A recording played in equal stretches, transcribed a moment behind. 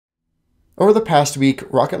Over the past week,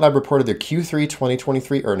 Rocket Lab reported their Q3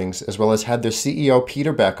 2023 earnings, as well as had their CEO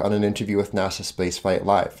Peter Beck on an interview with NASA Spaceflight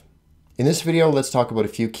Live. In this video, let's talk about a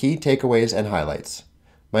few key takeaways and highlights.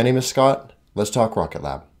 My name is Scott. Let's talk Rocket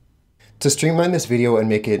Lab. To streamline this video and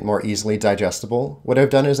make it more easily digestible, what I've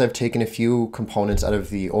done is I've taken a few components out of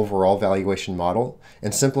the overall valuation model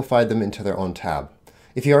and simplified them into their own tab.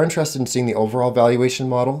 If you are interested in seeing the overall valuation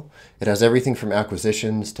model, it has everything from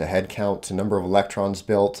acquisitions to headcount to number of electrons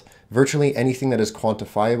built. Virtually anything that is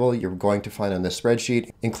quantifiable you're going to find on this spreadsheet,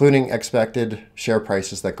 including expected share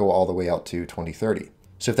prices that go all the way out to 2030.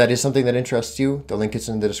 So if that is something that interests you, the link is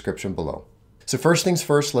in the description below. So first things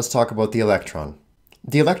first, let's talk about the Electron.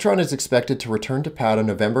 The Electron is expected to return to pad on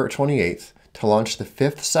November 28th to launch the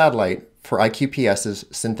 5th satellite for IQPS's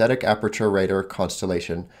Synthetic Aperture Radar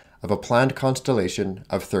constellation of a planned constellation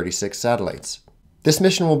of 36 satellites. This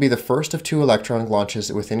mission will be the first of 2 Electron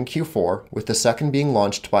launches within Q4, with the second being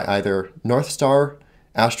launched by either Northstar,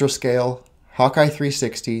 Astroscale, Hawkeye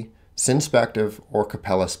 360, Synspective, or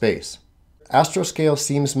Capella Space. Astroscale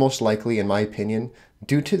seems most likely, in my opinion,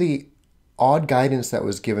 due to the odd guidance that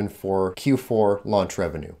was given for Q4 launch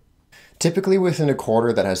revenue. Typically within a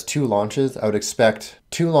quarter that has 2 launches, I would expect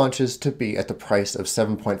 2 launches to be at the price of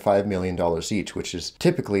 $7.5 million each, which is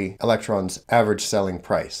typically Electron's average selling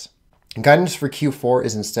price. Guidance for Q4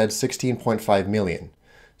 is instead $16.5 million.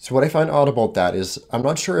 So what I find odd about that is I'm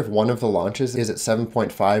not sure if one of the launches is at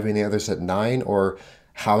 7.5 and the other's at 9, or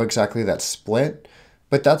how exactly that's split,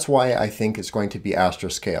 but that's why I think it's going to be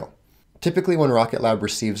Astroscale. Typically when Rocket Lab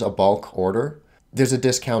receives a bulk order, there's a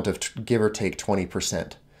discount of give or take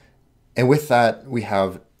 20%. And with that, we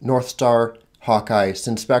have Northstar, Hawkeye,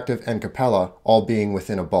 Synspective, and Capella all being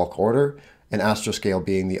within a bulk order, and Astroscale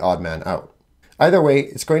being the odd man out. Either way,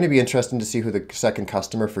 it's going to be interesting to see who the second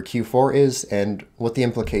customer for Q4 is and what the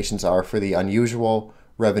implications are for the unusual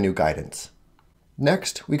revenue guidance.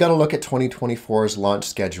 Next, we got to look at 2024's launch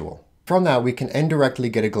schedule. From that, we can indirectly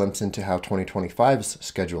get a glimpse into how 2025's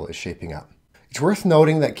schedule is shaping up. It's worth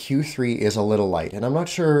noting that Q3 is a little light, and I'm not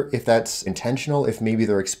sure if that's intentional, if maybe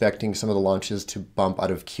they're expecting some of the launches to bump out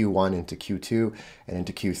of Q1 into Q2 and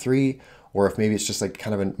into Q3, or if maybe it's just like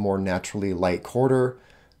kind of a more naturally light quarter.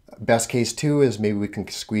 Best case too is maybe we can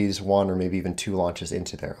squeeze 1 or maybe even 2 launches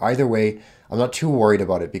into there. Either way, I'm not too worried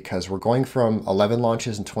about it because we're going from 11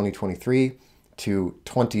 launches in 2023 to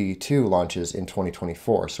 22 launches in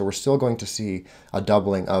 2024. So we're still going to see a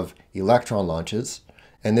doubling of Electron launches.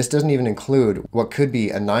 And this doesn't even include what could be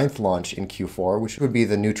a 9th launch in Q4, which would be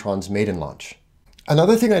the Neutron's maiden launch.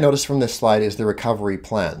 Another thing I noticed from this slide is the recovery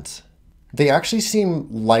plans. They actually seem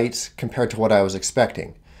light compared to what I was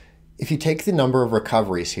expecting. If you take the number of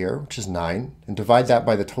recoveries here, which is 9, and divide that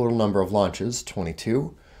by the total number of launches,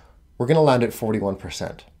 22, we're going to land at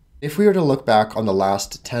 41%. If we were to look back on the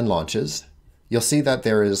last 10 launches, you'll see that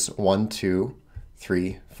there is 1, 2,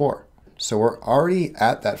 3, 4. So we're already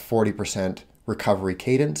at that 40% recovery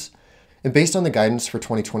cadence. And based on the guidance for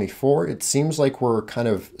 2024, it seems like we're kind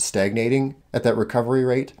of stagnating at that recovery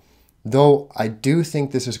rate, though I do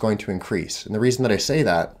think this is going to increase. And the reason that I say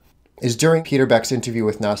that is during Peter Beck's interview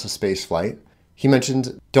with NASA Spaceflight, he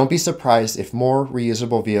mentioned, don't be surprised if more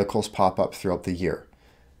reusable vehicles pop up throughout the year.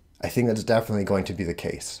 I think that's definitely going to be the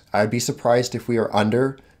case. I'd be surprised if we are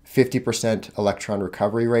under 50% Electron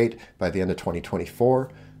recovery rate by the end of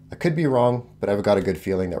 2024. I could be wrong, but I've got a good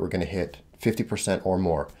feeling that we're going to hit 50% or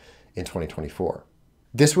more in 2024.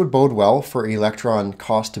 This would bode well for Electron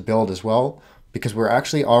cost to build as well, because we're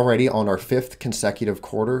actually already on our 5th consecutive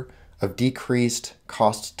quarter of decreased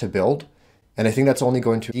cost to build. And I think that's only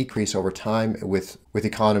going to decrease over time with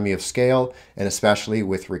economy of scale and especially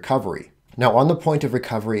with recovery. Now, on the point of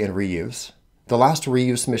recovery and reuse, the last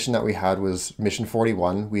reuse mission that we had was Mission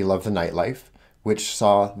 41, We Love the Nightlife, which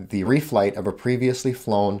saw the reflight of a previously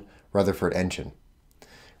flown Rutherford engine.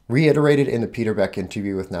 Reiterated in the Peter Beck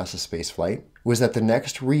interview with NASA Spaceflight was that the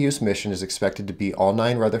next reuse mission is expected to be all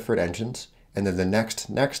 9 Rutherford engines, and then the next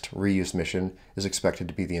reuse mission is expected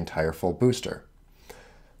to be the entire full booster.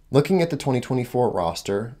 Looking at the 2024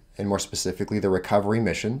 roster, and more specifically the recovery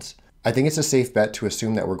missions, I think it's a safe bet to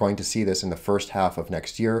assume that we're going to see this in the first half of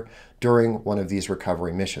next year during one of these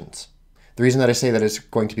recovery missions. The reason that I say that it's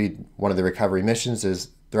going to be one of the recovery missions is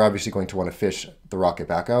they're obviously going to want to fish the rocket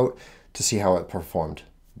back out to see how it performed,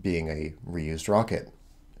 being a reused rocket.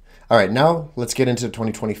 All right, now let's get into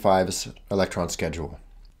 2025's Electron schedule.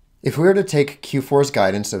 If we were to take Q4's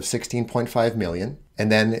guidance of 16.5 million,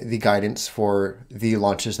 and then the guidance for the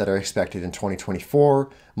launches that are expected in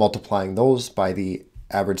 2024, multiplying those by the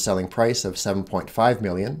average selling price of 7.5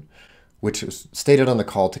 million, which was stated on the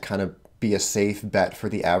call to kind of be a safe bet for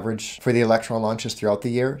the average for the Electron launches throughout the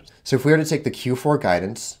year. So if we were to take the Q4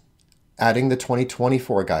 guidance, adding the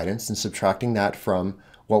 2024 guidance and subtracting that from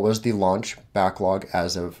what was the launch backlog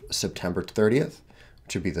as of September 30th,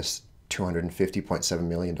 which would be this $250.7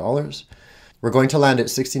 million, we're going to land at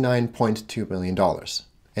 $69.2 million.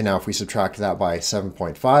 And now if we subtract that by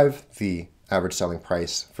 7.5, the average selling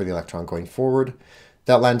price for the Electron going forward,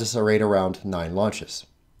 that lands us a rate around 9 launches.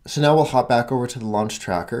 So now we'll hop back over to the launch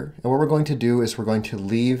tracker. And what we're going to do is we're going to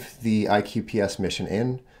leave the IQPS mission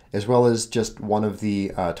in, as well as just one of the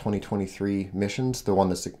 2023 missions, the one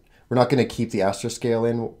that's, we're not going to keep the astroscale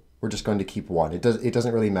in, we're just going to keep one. It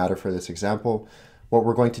doesn't really matter for this example. What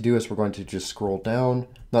we're going to do is we're going to just scroll down.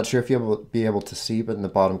 Not sure if you'll be able to see, but in the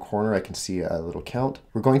bottom corner, I can see a little count.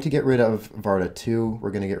 We're going to get rid of Varda 2. We're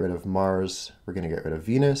going to get rid of Mars. We're going to get rid of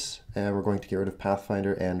Venus. And we're going to get rid of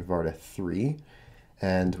Pathfinder and Varda 3.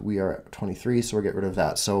 And we are at 23, so we'll get rid of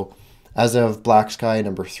that. So as of Black Sky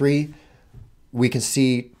number 3, we can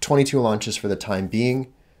see 22 launches for the time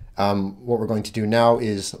being. What we're going to do now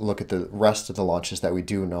is look at the rest of the launches that we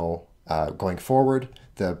do know going forward,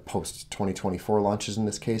 the post-2024 launches in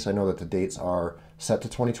this case. I know that the dates are set to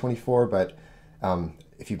 2024, but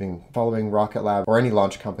if you've been following Rocket Lab or any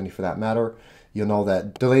launch company for that matter, you'll know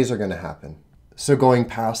that delays are going to happen. So going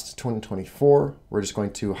past 2024, we're just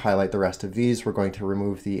going to highlight the rest of these. We're going to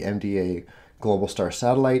remove the MDA Global Star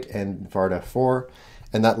Satellite and Varda 4,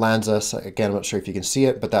 and that lands us, again, I'm not sure if you can see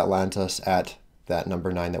it, but that lands us at that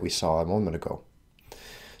number 9 that we saw a moment ago.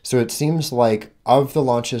 So it seems like of the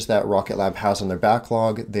launches that Rocket Lab has on their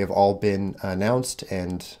backlog, they've all been announced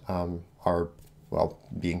and are, well,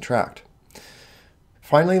 being tracked.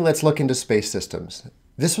 Finally, let's look into space systems.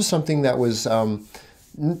 This was something that was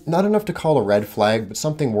not enough to call a red flag, but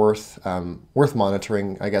something worth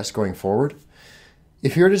monitoring, I guess, going forward.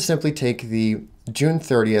 If you were to simply take the June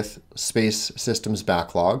 30th space systems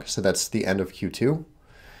backlog, so that's the end of Q2,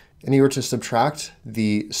 and you were to subtract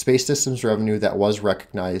the space systems revenue that was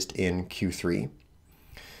recognized in Q3,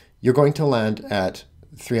 you're going to land at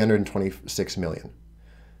 $326 million.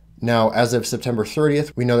 Now, as of September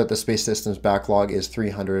 30th, we know that the space systems backlog is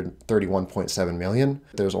 $331.7 million.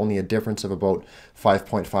 There's only a difference of about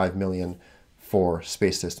 $5.5 million for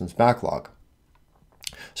space systems backlog.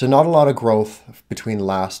 So not a lot of growth between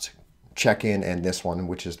last check-in and this one,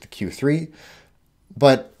 which is the Q3,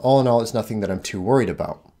 but all in all, it's nothing that I'm too worried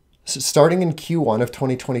about. So starting in Q1 of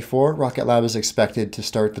 2024, Rocket Lab is expected to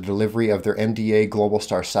start the delivery of their MDA Global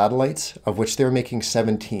Star satellites, of which they're making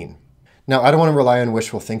 17. Now, I don't want to rely on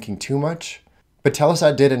wishful thinking too much, but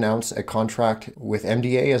Telesat did announce a contract with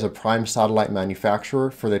MDA as a prime satellite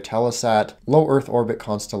manufacturer for their Telesat low Earth orbit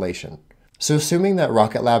constellation. So assuming that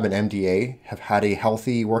Rocket Lab and MDA have had a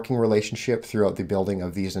healthy working relationship throughout the building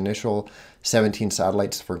of these initial 17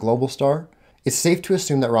 satellites for Globalstar, it's safe to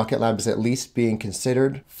assume that Rocket Lab is at least being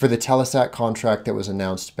considered for the Telesat contract that was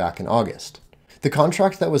announced back in August. The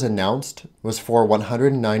contract that was announced was for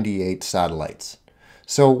 198 satellites.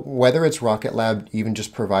 So whether it's Rocket Lab even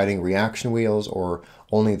just providing reaction wheels or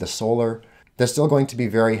only the solar, that's still going to be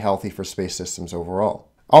very healthy for space systems overall.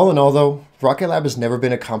 All in all though, Rocket Lab has never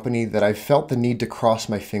been a company that I've felt the need to cross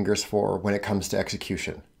my fingers for when it comes to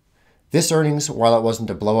execution. This earnings, while it wasn't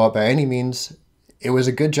a blowout by any means, it was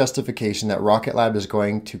a good justification that Rocket Lab is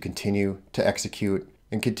going to continue to execute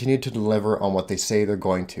and continue to deliver on what they say they're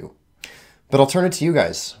going to. But I'll turn it to you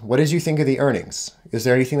guys. What did you think of the earnings? Is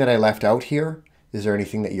there anything that I left out here? Is there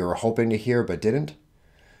anything that you were hoping to hear but didn't?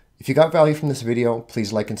 If you got value from this video,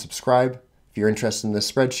 please like and subscribe. If you're interested in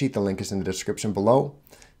this spreadsheet, the link is in the description below.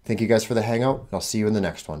 Thank you guys for the hangout, and I'll see you in the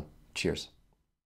next one. Cheers.